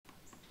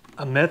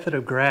A method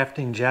of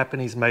grafting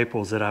Japanese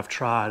maples that I've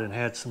tried and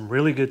had some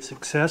really good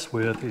success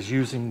with is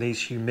using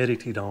these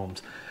humidity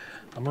domes.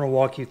 I'm going to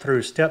walk you through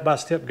a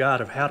step-by-step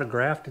guide of how to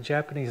graft a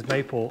Japanese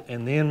maple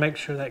and then make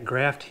sure that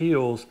graft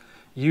heals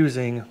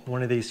using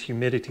one of these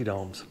humidity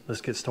domes.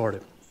 Let's get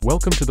started.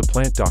 Welcome to the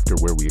Plant Doctor,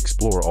 where we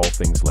explore all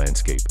things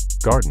landscape,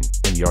 garden,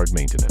 and yard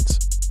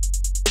maintenance.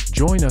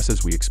 Join us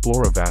as we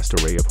explore a vast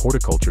array of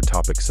horticulture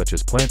topics such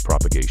as plant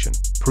propagation,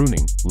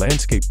 pruning,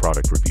 landscape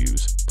product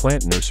reviews,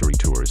 plant nursery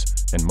tours,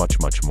 and much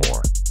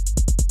more.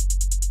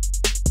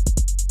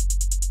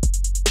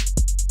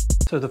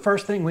 So the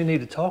first thing we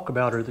need to talk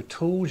about are the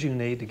tools you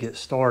need to get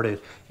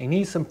started. You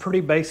need some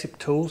pretty basic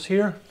tools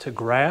here to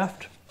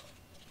graft.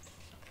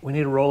 We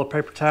need a roll of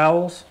paper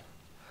towels.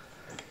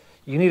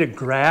 You need a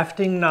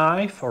grafting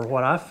knife, or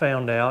what I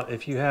found out,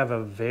 if you have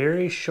a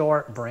very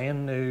sharp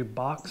brand new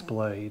box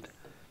blade,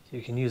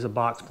 you can use a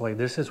box blade.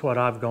 This is what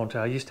I've gone to.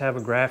 I used to have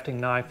a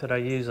grafting knife that I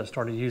use. I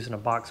started using a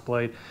box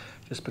blade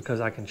just because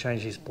I can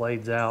change these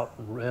blades out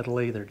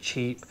readily. They're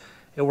cheap.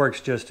 It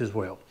works just as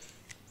well.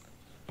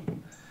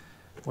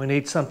 We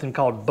need something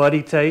called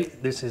buddy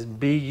tape. This is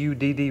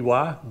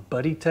B-U-D-D-Y,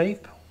 buddy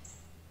tape.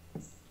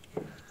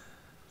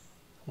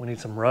 We need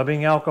some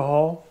rubbing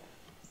alcohol.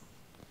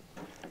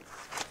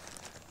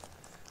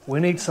 We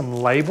need some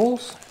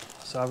labels.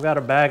 So I've got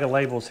a bag of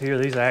labels here.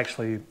 These are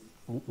actually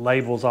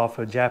labels off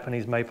of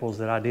Japanese maples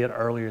that I did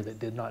earlier that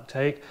did not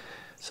take.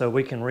 So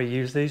we can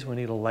reuse these. We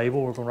need a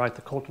label. We're going to write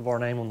the cultivar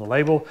name on the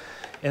label.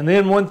 And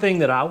then one thing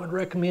that I would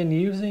recommend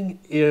using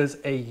is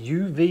a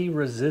UV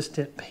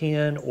resistant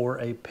pen or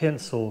a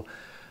pencil.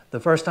 The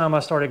first time I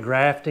started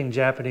grafting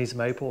Japanese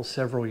maples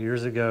several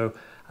years ago,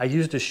 I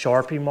used a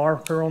Sharpie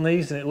marker on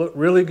these and it looked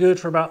really good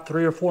for about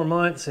 3 or 4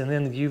 months, and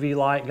then the UV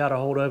light got a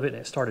hold of it and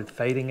it started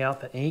fading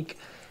out the ink.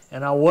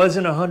 And I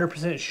wasn't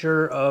 100%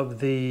 sure of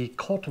the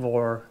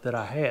cultivar that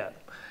I had.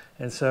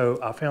 And so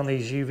I found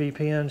these UV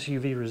pens,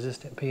 UV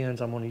resistant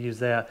pens. I'm going to use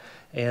that,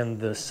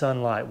 and the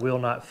sunlight will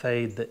not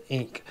fade the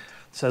ink.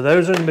 So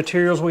those are the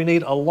materials we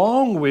need,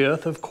 along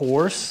with, of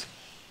course,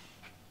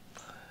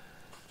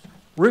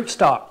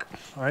 rootstock.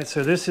 All right,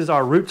 so this is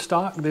our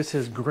rootstock. This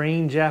is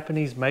green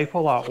Japanese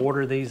maple. I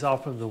order these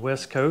off of the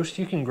West Coast.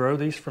 You can grow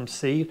these from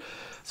seed.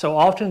 So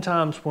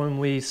oftentimes when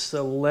we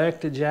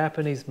select a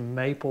Japanese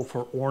maple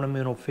for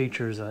ornamental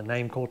features, a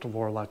name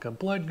cultivar like a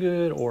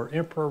Bloodgood or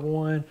Emperor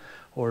One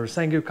or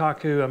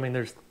Sengokaku, I mean,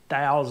 there's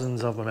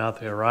thousands of them out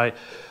there, right?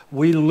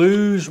 We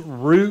lose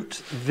root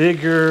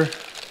vigor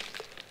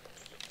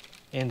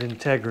and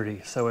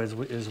integrity. So as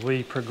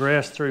we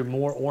progress through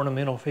more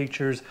ornamental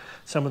features,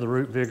 some of the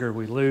root vigor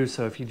we lose.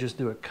 So if you just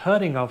do a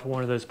cutting off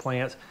one of those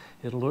plants,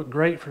 it'll look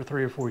great for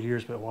 3 or 4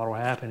 years, but what will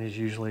happen is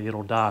usually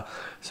it'll die.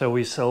 So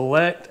we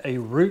select a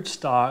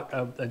rootstock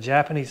of a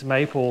Japanese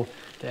maple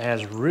that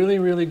has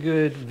really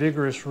good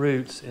vigorous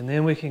roots, and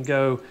then we can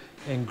go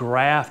and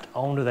graft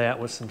onto that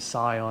with some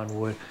scion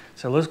wood.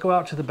 So let's go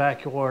out to the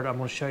backyard. I'm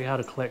going to show you how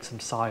to collect some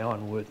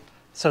scion wood.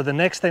 So the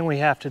next thing we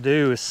have to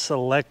do is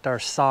select our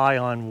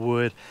scion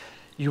wood.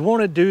 You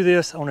want to do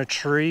this on a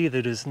tree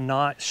that is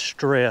not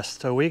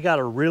stressed. So we got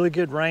a really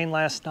good rain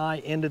last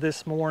night into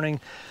this morning.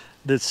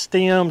 The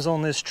stems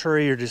on this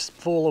tree are just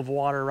full of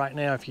water right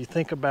now. If you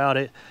think about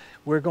it,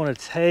 we're going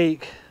to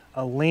take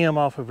a limb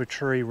off of a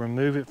tree,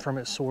 remove it from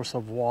its source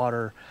of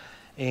water,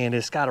 and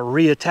it's got to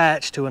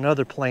reattach to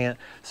another plant.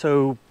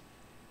 So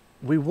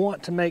we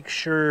want to make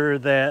sure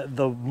that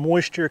the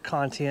moisture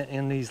content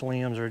in these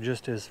limbs are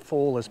just as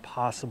full as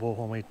possible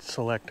when we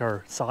select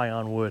our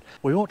scion wood.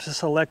 We want to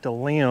select a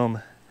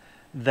limb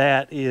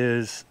that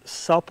is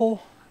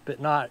supple, but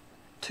not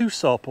too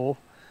supple,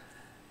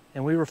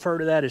 and we refer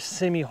to that as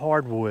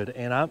semi-hardwood.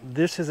 And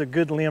this is a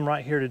good limb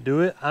right here to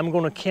do it. I'm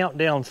going to count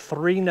down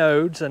 3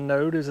 nodes. A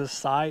node is a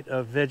site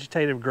of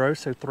vegetative growth,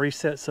 so 3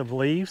 sets of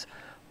leaves.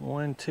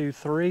 1, 2,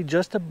 3.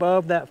 Just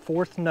above that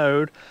 4th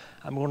node,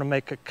 I'm going to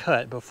make a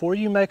cut. Before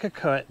you make a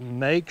cut,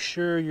 make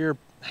sure your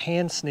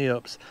hand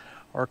snips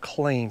are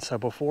clean. So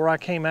before I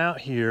came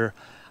out here,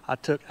 I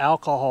took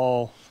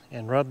alcohol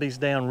and rubbed these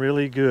down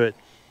really good.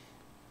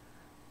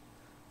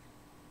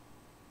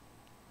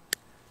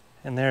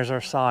 And there's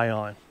our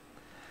scion.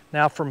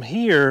 Now from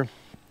here,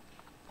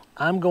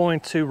 I'm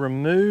going to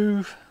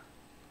remove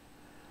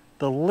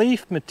the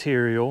leaf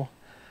material,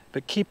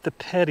 but keep the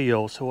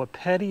petiole. So a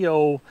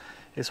petiole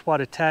is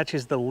what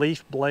attaches the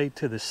leaf blade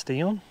to the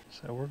stem.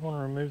 So we're going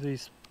to remove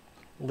these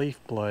leaf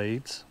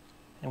blades,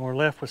 and we're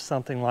left with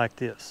something like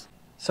this.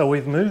 So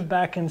we've moved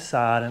back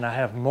inside, and I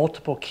have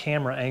multiple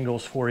camera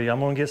angles for you.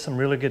 I'm going to get some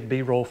really good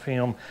B-roll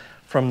film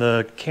from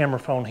the camera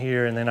phone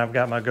here, and then I've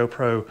got my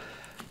GoPro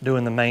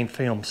doing the main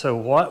film. So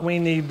what we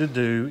need to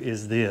do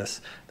is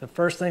this. The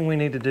first thing we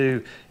need to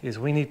do is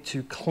we need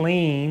to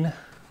clean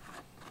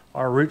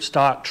our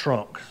rootstock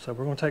trunk. So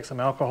we're going to take some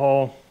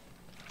alcohol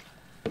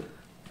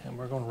and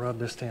we're going to rub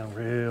this down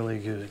really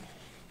good.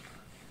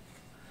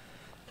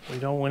 We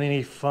don't want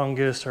any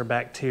fungus or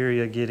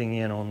bacteria getting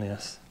in on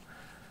this.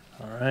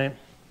 All right.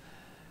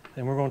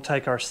 Then we're going to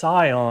take our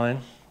scion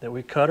that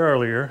we cut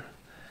earlier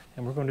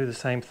and we're going to do the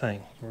same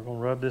thing. We're going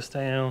to rub this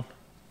down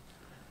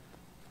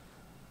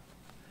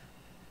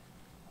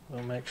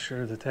We'll make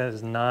sure that that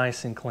is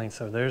nice and clean.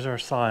 So there's our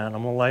scion.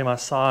 I'm going to lay my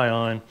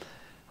scion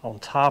on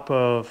top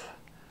of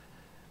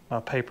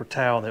my paper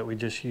towel that we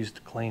just used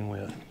to clean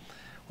with.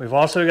 We've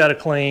also got to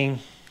clean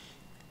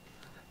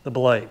the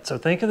blade. So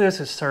think of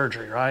this as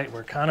surgery, right?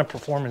 We're kind of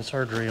performing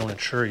surgery on a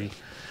tree.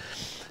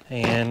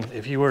 And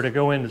if you were to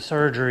go into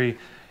surgery,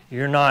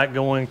 you're not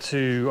going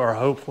to, or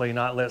hopefully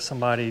not, let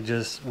somebody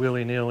just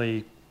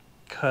willy-nilly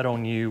cut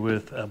on you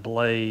with a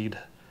blade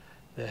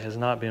that has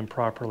not been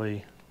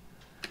properly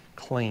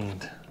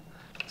cleaned.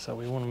 So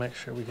we want to make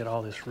sure we get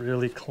all this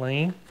really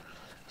clean.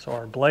 So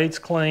our blade's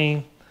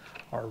clean,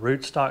 our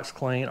rootstock's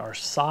clean, our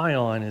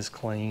scion is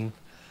clean.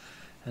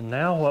 And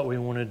now what we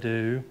want to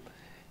do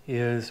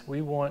is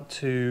we want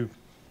to,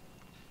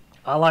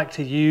 I like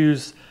to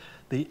use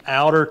the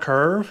outer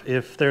curve.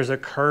 If there's a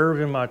curve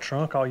in my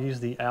trunk, I'll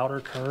use the outer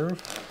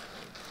curve.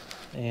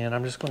 And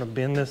I'm just going to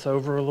bend this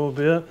over a little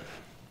bit.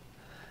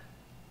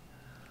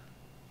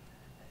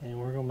 And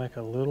we're going to make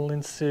a little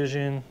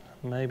incision,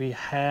 maybe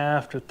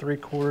 1/2 to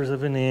 3/4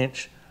 of an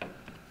inch,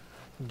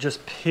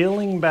 just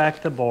peeling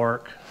back the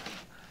bark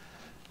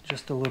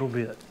just a little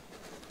bit.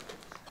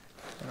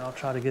 And I'll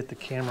try to get the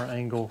camera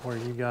angle where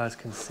you guys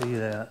can see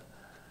that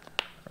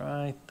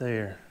right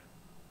there.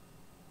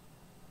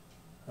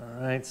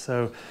 All right,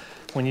 so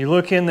when you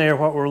look in there,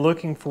 what we're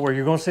looking for,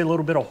 you're going to see a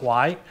little bit of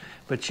white,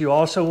 but you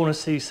also want to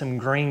see some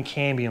green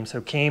cambium.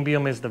 So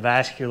cambium is the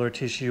vascular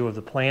tissue of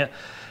the plant.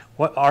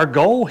 What our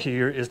goal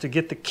here is to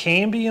get the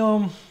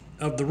cambium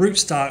of the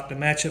rootstock to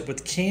match up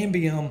with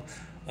cambium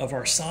of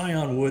our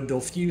scion wood. They'll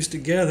fuse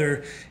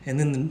together, and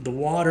then the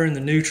water and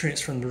the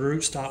nutrients from the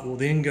rootstock will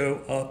then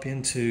go up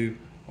into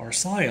our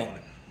scion.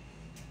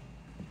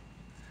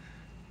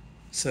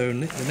 So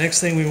the next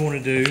thing we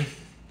want to do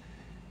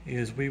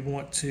is we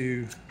want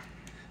to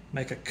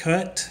make a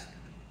cut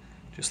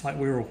just like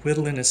we were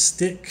whittling a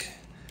stick.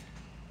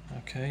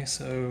 Okay,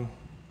 so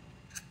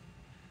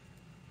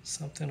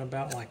something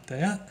about like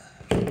that.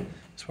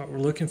 That's what we're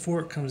looking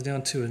for. It comes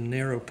down to a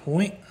narrow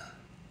point.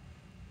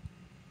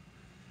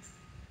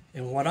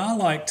 And what I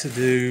like to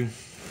do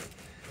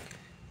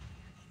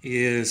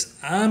is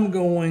I'm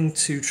going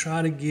to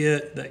try to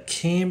get that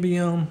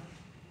cambium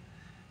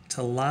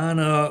to line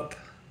up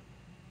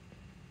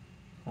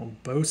on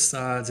both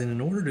sides. And in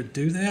order to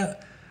do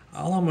that,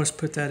 I'll almost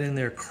put that in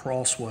there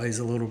crossways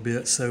a little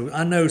bit. So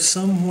I know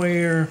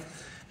somewhere,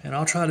 and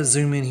I'll try to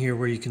zoom in here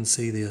where you can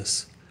see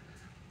this.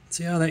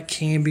 See how that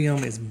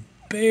cambium is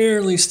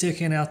barely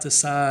sticking out the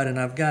side, and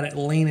I've got it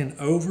leaning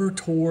over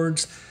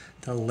towards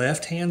the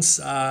left-hand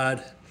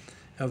side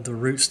of the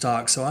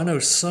rootstock. So I know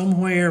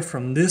somewhere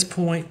from this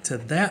point to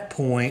that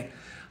point,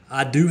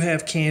 I do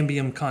have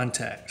cambium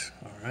contact,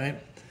 all right?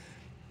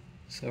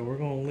 So we're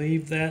going to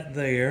leave that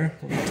there.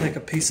 We're going to take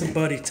a piece of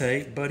buddy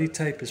tape. Buddy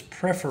tape is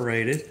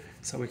perforated,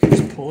 so we can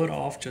just pull it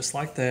off just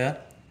like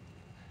that.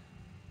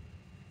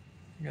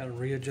 I got to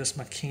readjust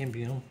my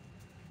cambium,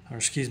 or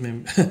excuse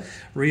me,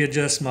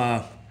 readjust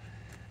my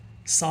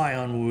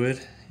scion wood,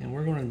 and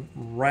we're going to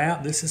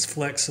wrap. This is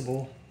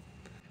flexible.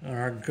 And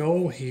our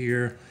goal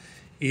here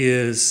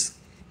is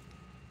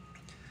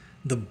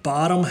the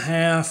bottom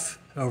half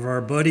of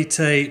our buddy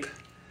tape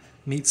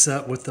meets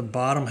up with the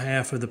bottom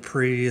half of the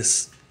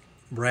previous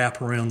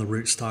wrap around the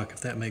rootstock,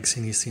 if that makes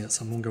any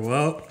sense. I'm going to go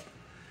up.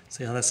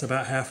 See how that's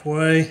about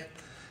halfway?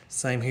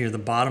 Same here. The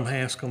bottom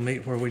half's going to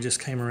meet where we just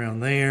came around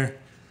there.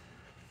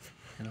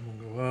 And I'm going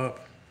to go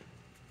up.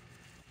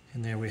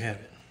 And there we have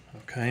it.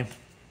 Okay.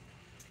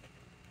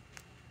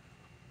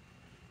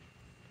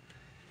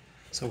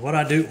 So what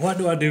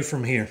do I do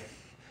from here?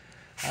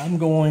 I'm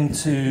going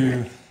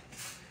to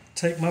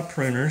take my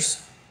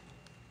pruners.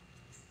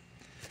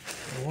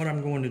 And what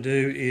I'm going to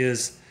do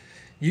is,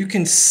 you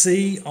can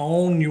see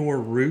on your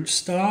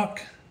rootstock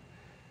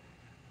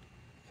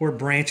where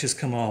branches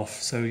come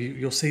off. So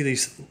you'll see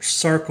these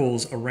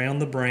circles around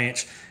the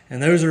branch,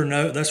 and those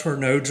are that's where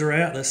nodes are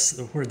at. That's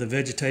where the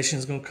vegetation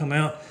is going to come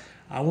out.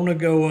 I want to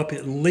go up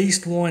at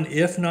least 1,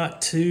 if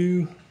not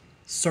 2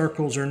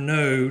 circles or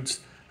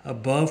nodes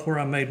above where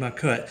I made my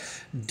cut.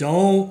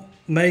 Don't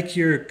make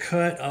your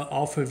cut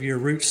off of your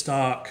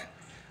rootstock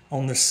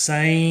on the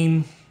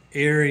same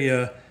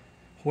area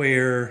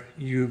where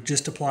you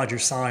just applied your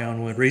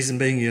scion wood. Reason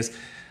being is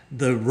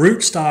the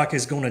rootstock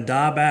is going to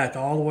die back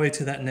all the way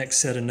to that next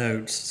set of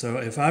nodes. So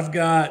if I've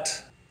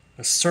got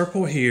a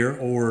circle here,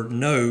 or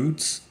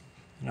nodes,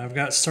 and I've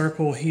got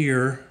circle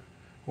here,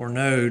 or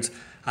nodes,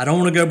 I don't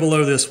want to go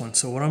below this one.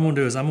 So what I'm going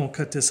to do is I'm going to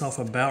cut this off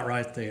about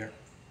right there.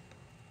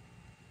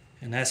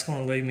 And that's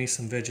going to leave me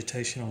some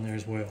vegetation on there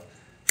as well.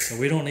 So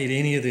we don't need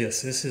any of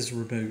this. This is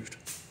removed.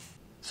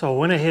 So I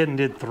went ahead and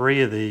did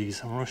 3 of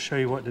these. I'm going to show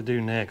you what to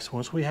do next.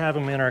 Once we have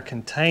them in our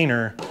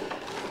container,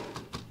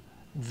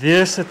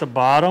 this at the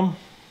bottom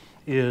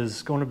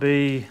is going to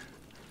be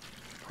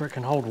where it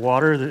can hold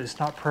water. It's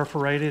not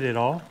perforated at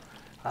all.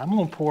 I'm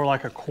going to pour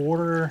like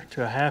 1/4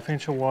 to 1/2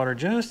 inch of water,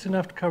 just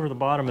enough to cover the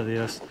bottom of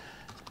this.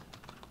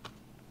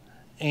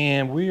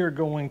 And we are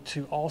going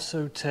to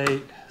also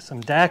take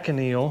some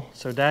daconil.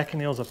 So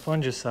daconil is a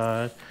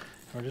fungicide.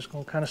 We're just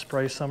going to kind of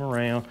spray some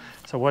around.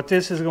 So what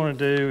this is going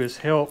to do is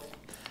help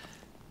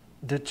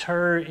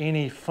deter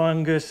any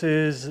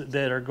funguses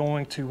that are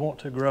going to want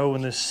to grow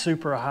in this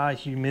super high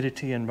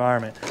humidity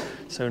environment.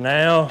 So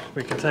now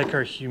we can take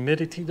our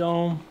humidity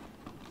dome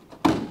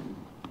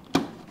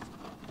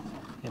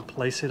and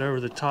place it over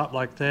the top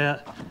like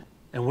that,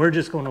 and we're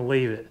just going to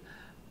leave it.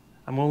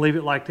 I'm going to leave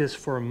it like this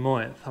for a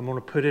month. I'm going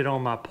to put it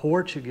on my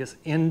porch. It gets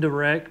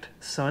indirect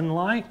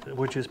sunlight,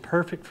 which is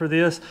perfect for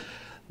this.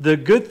 The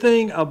good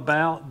thing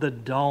about the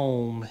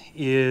dome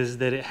is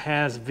that it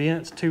has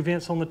vents, 2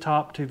 vents on the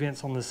top, 2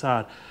 vents on the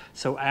side.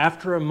 So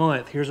after a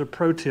month, here's a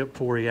pro tip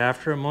for you.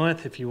 After a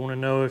month, if you want to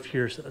know if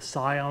your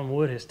scion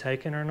wood has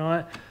taken or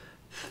not,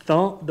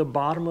 thump the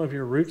bottom of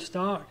your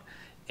rootstock,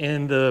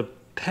 and the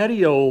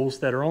petioles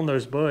that are on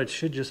those buds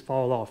should just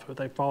fall off. If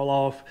they fall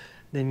off,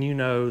 then you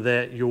know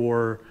that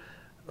your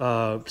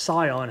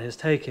scion has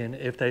taken.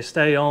 If they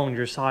stay on,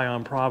 your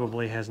scion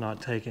probably has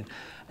not taken.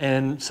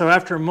 And so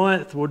after a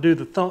month, we'll do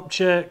the thump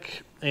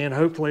check, and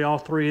hopefully all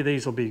 3 of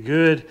these will be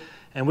good.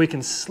 And we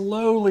can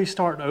slowly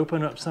start to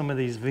open up some of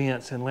these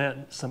vents and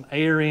let some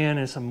air in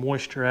and some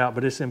moisture out.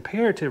 But it's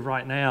imperative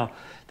right now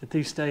that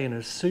these stay in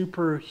a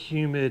super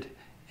humid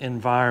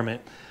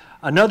environment.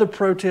 Another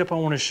pro tip I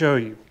want to show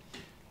you.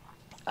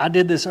 I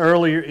did this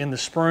earlier in the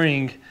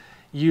spring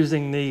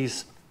using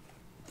these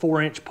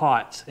 4-inch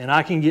pots, and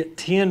I can get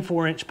 10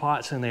 4-inch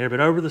pots in there, but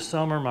over the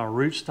summer my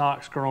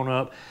rootstock's grown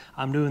up.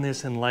 I'm doing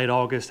this in late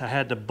August. I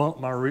had to bump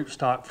my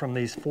rootstock from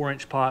these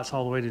 4-inch pots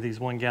all the way to these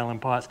 1-gallon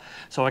pots.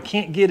 So I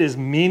can't get as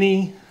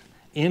many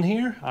in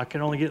here. I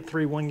can only get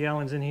 3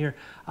 1-gallons in here.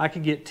 I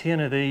could get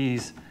 10 of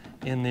these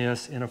in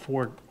this in a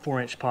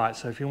 4-inch pot.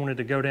 So if you wanted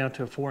to go down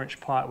to a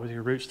 4-inch pot with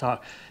your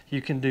rootstock,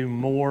 you can do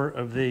more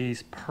of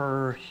these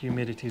per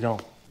humidity dome.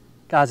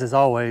 Guys, as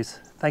always,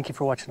 thank you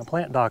for watching The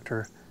Plant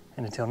Doctor.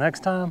 And until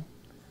next time,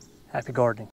 happy gardening.